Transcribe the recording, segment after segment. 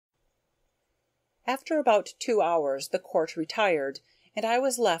After about 2 hours the court retired, and I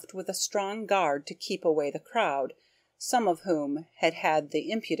was left with a strong guard to keep away the crowd, some of whom had had the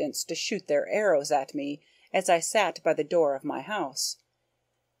impudence to shoot their arrows at me as I sat by the door of my house.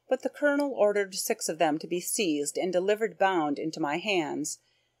 But the colonel ordered 6 of them to be seized and delivered bound into my hands.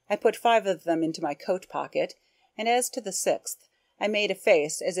 I put 5 of them into my coat pocket, and as to the 6th, I made a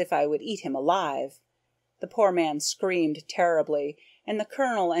face as if I would eat him alive. The poor man screamed terribly, and the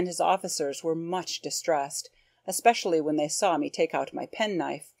colonel and his officers were much distressed, especially when they saw me take out my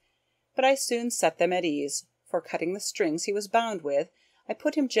penknife. But I soon set them at ease, for cutting the strings he was bound with, I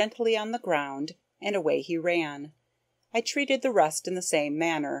put him gently on the ground, and away he ran. I treated the rest in the same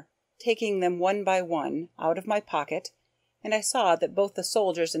manner, taking them one by one out of my pocket, and I saw that both the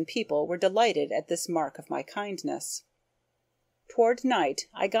soldiers and people were delighted at this mark of my kindness. Toward night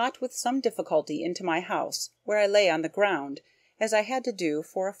I got with some difficulty into my house, where I lay on the ground, as I had to do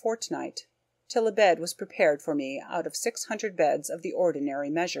for a fortnight, till a bed was prepared for me out of 600 beds of the ordinary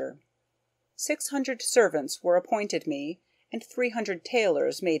measure. 600 servants were appointed me, and 300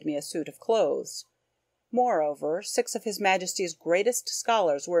 tailors made me a suit of clothes. Moreover, 6 of his Majesty's greatest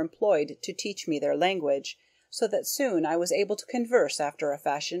scholars were employed to teach me their language, so that soon I was able to converse after a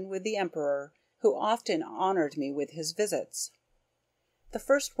fashion with the Emperor, who often honored me with his visits. The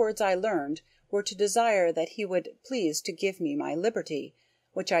first words I learned were to desire that he would please to give me my liberty,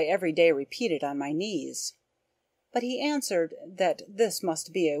 which I every day repeated on my knees. But he answered that this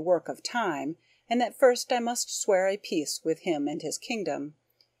must be a work of time, and that first I must swear a peace with him and his kingdom.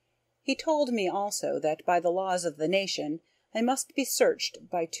 He told me also that by the laws of the nation I must be searched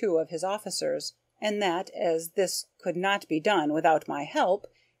by 2 of his officers, and that, as this could not be done without my help,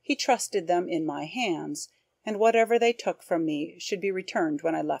 he trusted them in my hands, and whatever they took from me should be returned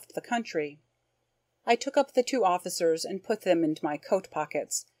when I left the country. I took up the 2 officers and put them into my coat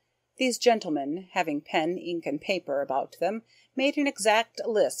pockets. These gentlemen, having pen, ink, and paper about them, made an exact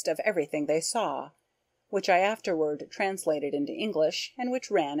list of everything they saw, which I afterward translated into English, and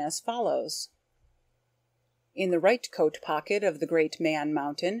which ran as follows: In the right coat pocket of the great Man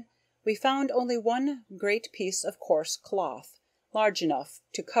Mountain we found only one great piece of coarse cloth, large enough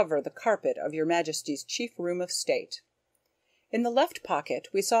to cover the carpet of your Majesty's chief room of state. In the left pocket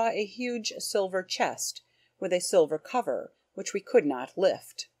we saw a huge silver chest, with a silver cover, which we could not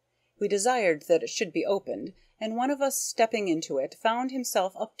lift. We desired that it should be opened, and one of us stepping into it found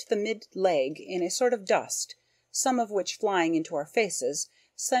himself up to the mid-leg in a sort of dust, some of which flying into our faces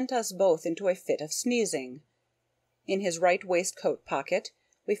sent us both into a fit of sneezing. In his right waistcoat pocket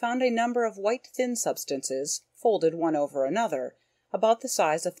we found a number of white thin substances, folded one over another, about the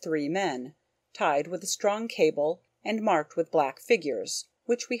size of 3 men, tied with a strong cable, and marked with black figures,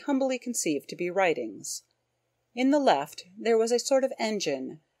 which we humbly conceived to be writings. In the left there was a sort of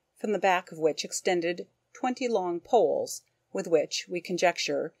engine, from the back of which extended 20 long poles, with which, we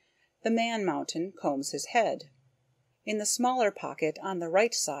conjecture, the Man Mountain combs his head. In the smaller pocket on the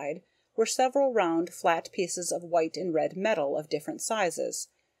right side were several round flat pieces of white and red metal of different sizes.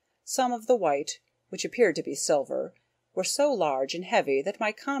 Some of the white, which appeared to be silver, were so large and heavy that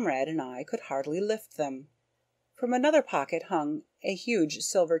my comrade and I could hardly lift them. From another pocket hung a huge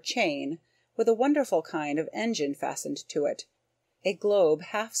silver chain, with a wonderful kind of engine fastened to it, a globe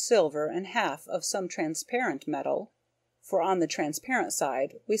half silver and half of some transparent metal, for on the transparent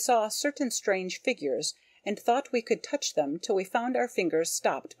side we saw certain strange figures, and thought we could touch them till we found our fingers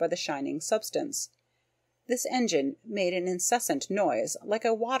stopped by the shining substance. This engine made an incessant noise, like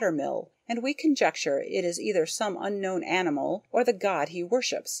a water-mill, and we conjecture it is either some unknown animal or the god he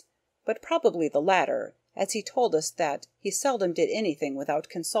worships, but probably the latter, as he told us that he seldom did anything without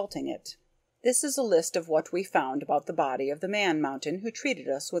consulting it. This is a list of what we found about the body of the Man Mountain, who treated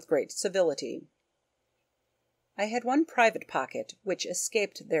us with great civility. I had one private pocket, which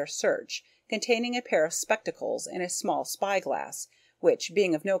escaped their search, containing a pair of spectacles and a small spy-glass, which,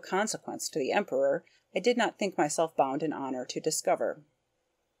 being of no consequence to the Emperor, I did not think myself bound in honor to discover.